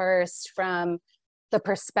respond first from the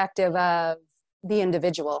perspective of the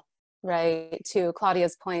individual, right, to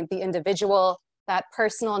Claudia's point, the individual, that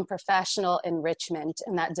personal and professional enrichment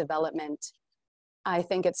and that development. I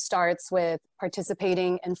think it starts with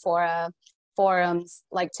participating in forums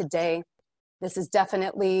like today. This is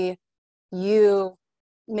definitely you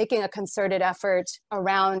making a concerted effort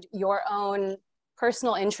around your own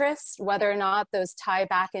personal interests, whether or not those tie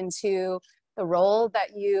back into the role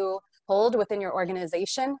that you hold within your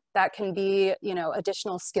organization. That can be,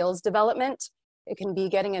 additional skills development. It can be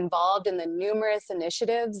getting involved in the numerous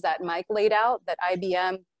initiatives that Mike laid out that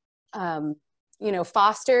IBM,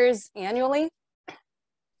 fosters annually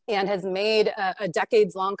and has made a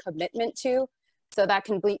decades-long commitment to. So that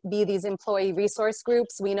can be these employee resource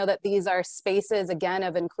groups. We know that these are spaces, again,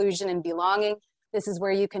 of inclusion and belonging. This is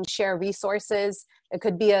where you can share resources. It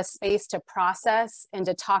could be a space to process and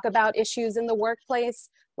to talk about issues in the workplace,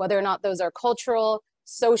 whether or not those are cultural,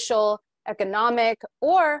 social, economic,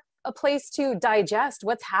 or a place to digest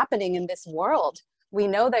what's happening in this world. We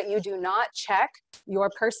know that you do not check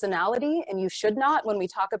your personality, and you should not, when we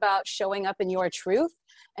talk about showing up in your truth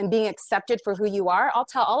and being accepted for who you are. I'll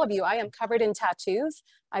tell all of you, I am covered in tattoos.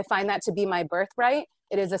 I find that to be my birthright.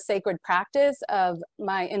 It is a sacred practice of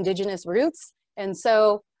my indigenous roots. And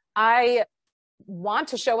so I want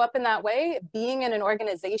to show up in that way. Being in an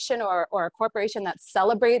organization or a corporation that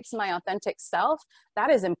celebrates my authentic self, that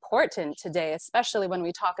is important today, especially when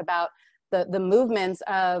we talk about the movements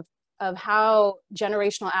of how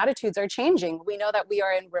generational attitudes are changing. We know that we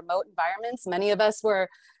are in remote environments. Many of us were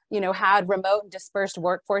had remote and dispersed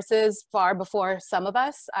workforces far before some of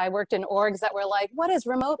us. I worked in orgs that were like, what is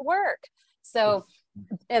remote work? So,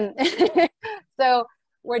 and so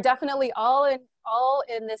we're definitely all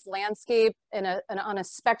in this landscape on a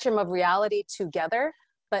spectrum of reality together,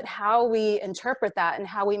 but how we interpret that and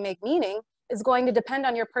how we make meaning is going to depend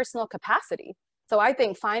on your personal capacity. So I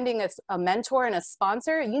think finding a mentor and a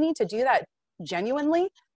sponsor, you need to do that genuinely.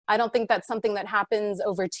 I don't think that's something that happens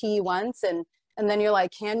over tea once and then you're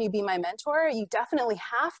like, can you be my mentor? You definitely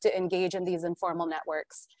have to engage in these informal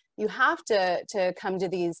networks. You have to come to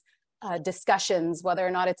these discussions, whether or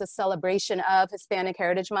not it's a celebration of Hispanic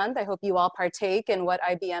Heritage Month. I hope you all partake in what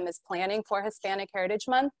IBM is planning for Hispanic Heritage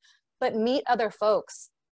Month, but meet other folks,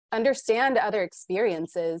 understand other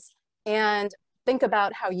experiences, and think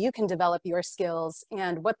about how you can develop your skills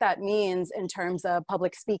and what that means in terms of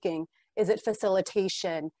public speaking. Is it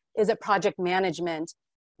facilitation? Is it project management?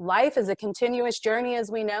 Life is a continuous journey, as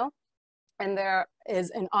we know, and there is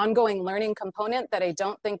an ongoing learning component that I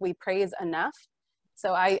don't think we praise enough.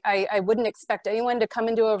 So I wouldn't expect anyone to come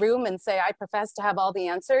into a room and say, I profess to have all the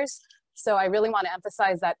answers. So I really want to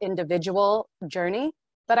emphasize that individual journey,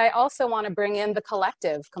 but I also want to bring in the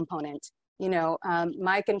collective component.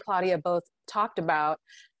 Mike and Claudia both talked about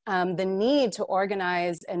the need to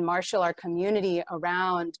organize and marshal our community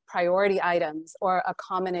around priority items or a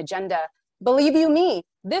common agenda. Believe you me,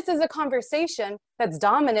 this is a conversation that's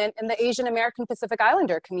dominant in the Asian American Pacific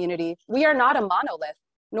Islander community. We are not a monolith,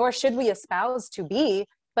 nor should we espouse to be,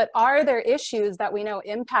 but are there issues that we know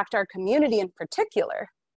impact our community in particular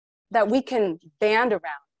that we can band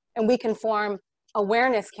around and we can form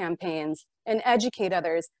awareness campaigns and educate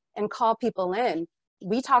others and call people in?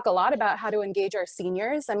 We talk a lot about how to engage our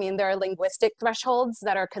seniors. I mean, there are linguistic thresholds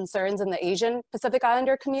that are concerns in the Asian Pacific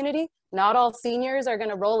Islander community. Not all seniors are going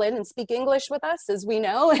to roll in and speak English with us, as we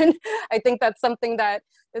know. And I think that's something that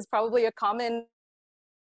is probably a common,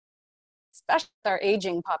 especially with our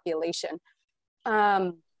aging population.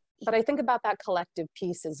 But I think about that collective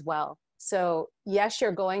piece as well. So yes,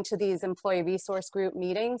 you're going to these employee resource group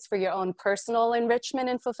meetings for your own personal enrichment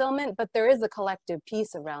and fulfillment, but there is a collective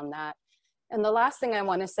piece around that. And the last thing I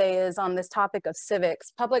want to say is on this topic of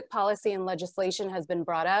civics, public policy and legislation has been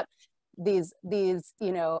brought up. These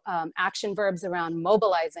action verbs around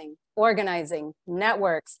mobilizing, organizing,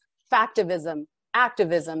 networks, factivism,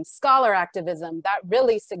 activism, scholar activism, that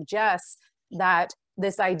really suggests that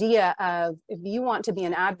this idea of if you want to be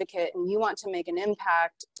an advocate and you want to make an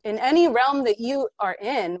impact in any realm that you are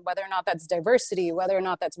in, whether or not that's diversity, whether or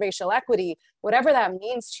not that's racial equity, whatever that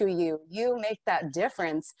means to you, you make that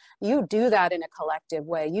difference. You do that in a collective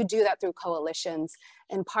way. You do that through coalitions.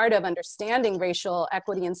 And part of understanding racial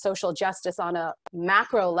equity and social justice on a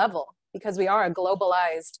macro level, because we are a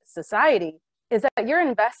globalized society, is that you're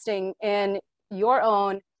investing in your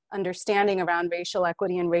own understanding around racial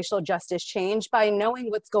equity and racial justice change by knowing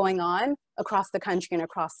what's going on across the country and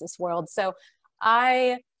across this world. So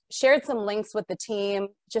I shared some links with the team,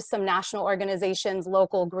 just some national organizations,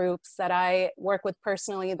 local groups that I work with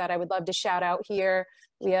personally that I would love to shout out here.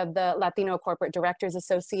 We have the Latino Corporate Directors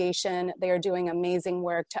Association. They are doing amazing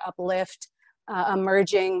work to uplift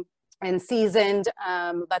emerging and seasoned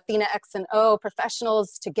Latina X and O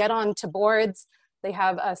professionals to get onto boards. They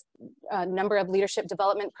have a number of leadership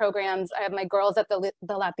development programs. I have my girls at the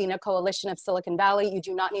Latina Coalition of Silicon Valley. You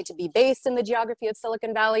do not need to be based in the geography of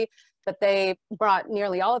Silicon Valley, but they brought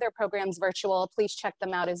nearly all of their programs virtual. Please check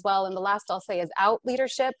them out as well. And the last I'll say is out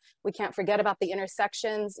leadership. We can't forget about the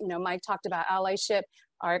intersections. Mike talked about allyship,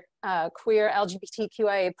 our queer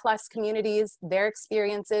LGBTQIA+ communities, their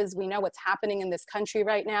experiences. We know what's happening in this country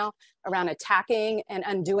right now around attacking and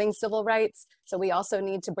undoing civil rights. So we also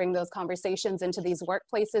need to bring those conversations into these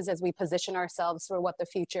workplaces as we position ourselves for what the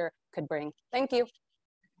future could bring. Thank you.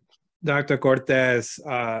 Dr. Cortez,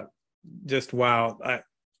 just wow.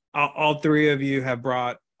 All three of you have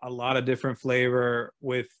brought a lot of different flavor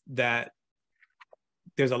with that.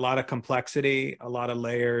 There's a lot of complexity, a lot of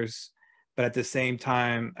layers. But at the same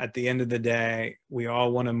time, at the end of the day, we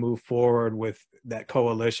all want to move forward with that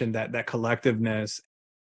coalition, that collectiveness.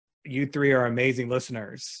 You three are amazing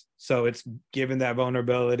listeners. So it's giving that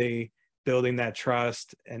vulnerability, building that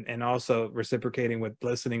trust, and also reciprocating with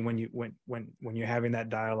listening when you're having that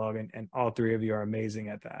dialogue. And all three of you are amazing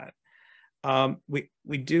at that.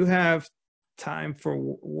 We do have time for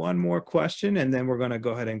one more question, and then we're going to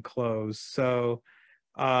go ahead and close. So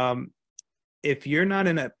if you're not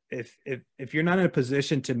in a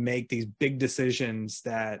position to make these big decisions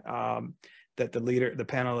that the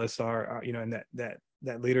panelists are in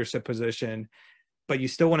that leadership position, but you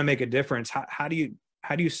still want to make a difference, how do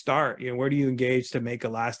you start? Where do you engage to make a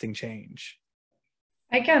lasting change?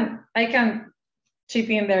 I can chip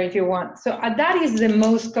in there if you want. So that is the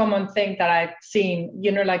most common thing that I've seen.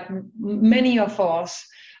 You know, like many of us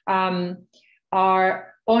are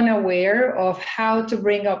unaware of how to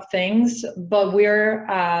bring up things, but we're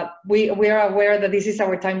aware that this is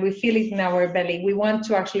our time. We feel it in our belly. We want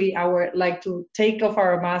to actually to take off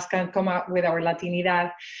our mask and come out with our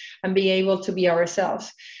Latinidad and be able to be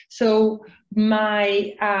ourselves. So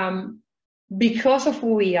because of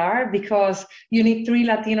who we are, because you need 3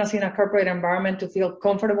 Latinos in a corporate environment to feel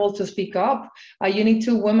comfortable to speak up, you need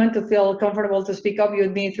 2 women to feel comfortable to speak up, you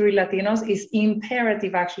need 3 Latinos, it's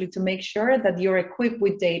imperative actually to make sure that you're equipped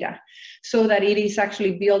with data so that it is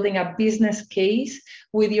actually building a business case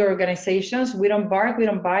with your organizations. We don't bark, we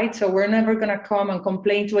don't bite, so we're never gonna come and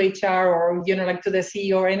complain to HR or, you know, like to the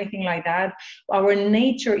CEO or anything like that. Our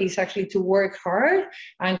nature is actually to work hard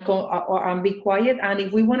and be quiet, and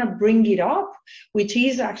if we wanna bring it up, which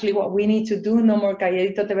is actually what we need to do, no more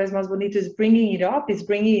calladito te ves más bonito, is bringing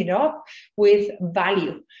it up with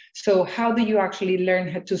value. So how do you actually learn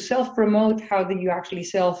how to self-promote? How do you actually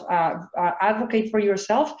advocate for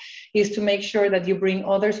yourself? Is to make sure that you bring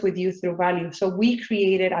others with you through value. So we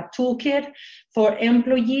created a toolkit for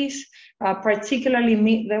employees, particularly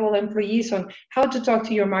mid-level employees, on how to talk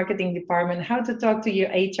to your marketing department, how to talk to your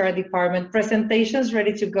HR department, presentations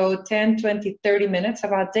ready to go, 10, 20, 30 minutes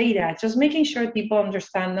about data, just making sure people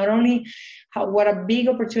understand not only what a big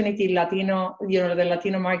opportunity the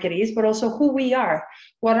Latino market is, but also who we are.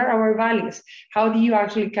 What are our values? How do you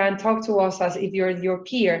actually can talk to us as if you're your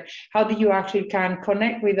peer? How do you actually can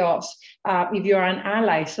connect with us if you're an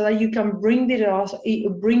ally, so that you can bring it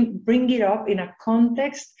up in a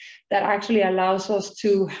context that actually allows us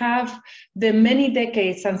to have the many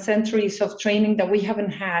decades and centuries of training that we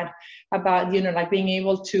haven't had about, like being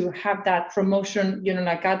able to have that promotion,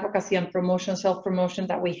 like advocacy and promotion, self-promotion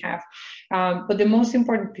that we have. But the most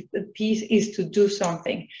important piece is to do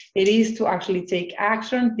something. It is to actually take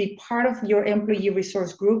action, be part of your employee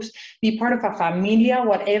resource groups, be part of a familia,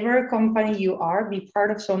 whatever company you are, be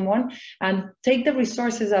part of someone, and take the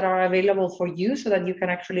resources that are available for you so that you can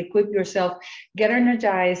actually equip yourself, get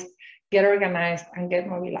energized, get organized, and get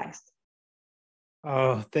mobilized.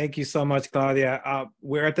 Oh, thank you so much, Claudia.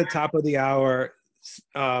 We're at the top of the hour.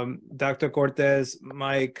 Dr. Cortez,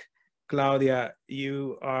 Mike, Claudia,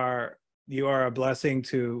 you are a blessing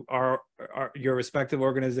to your respective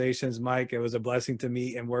organizations. Mike, it was a blessing to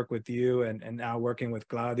meet and work with you, and now working with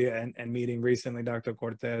Claudia and meeting recently Dr.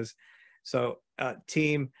 Cortez. So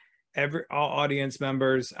team, all audience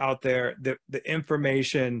members out there, the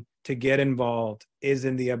information to get involved is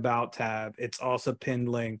in the About tab. It's also pinned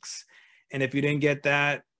links. And if you didn't get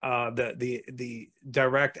that, the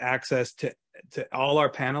direct access to all our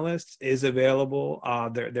panelists is available.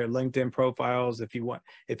 Their LinkedIn profiles, if you want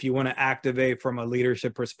to activate from a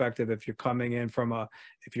leadership perspective, if you're coming in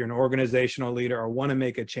if you're an organizational leader or want to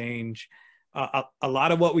make a change. A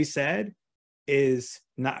lot of what we said is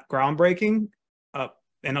not groundbreaking,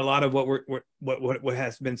 and a lot of what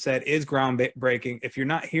has been said is groundbreaking. If you're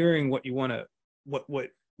not hearing what you want to,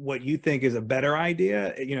 what you think is a better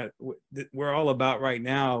idea, we're all about right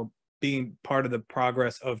now being part of the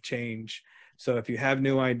progress of change. So if you have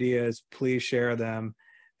new ideas, please share them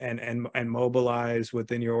and mobilize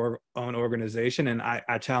within your own organization. And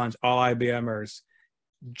I challenge all IBMers,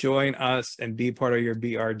 join us and be part of your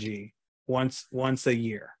BRG once a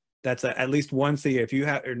year. That's at least once a year. If you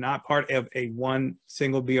are not part of one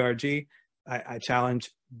single BRG, I challenge,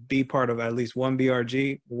 be part of at least one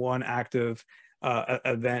BRG, one active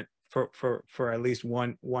event for at least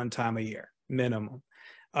one time a year minimum.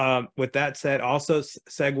 With that said, also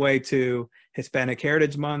segue to Hispanic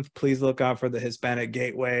Heritage Month. Please look out for the Hispanic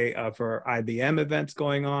Gateway for IBM events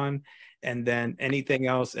going on, and then anything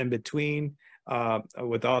else in between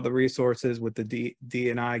with all the resources with the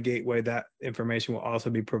D&I Gateway. That information will also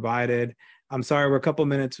be provided. I'm sorry, we're a couple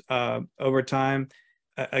minutes over time.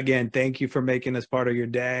 Again, thank you for making this part of your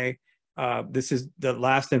day. This is the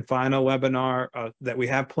last and final webinar that we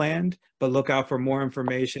have planned, but look out for more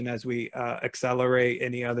information as we accelerate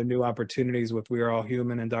any other new opportunities with We Are All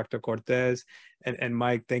Human and Dr. Cortez. And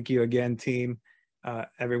Mike, thank you again, team.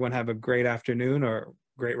 Everyone have a great afternoon or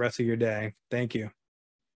great rest of your day. Thank you.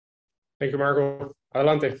 Thank you, Marco.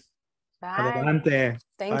 Adelante. Bye. Adelante.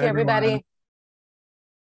 Thank Bye, you, everybody. everyone.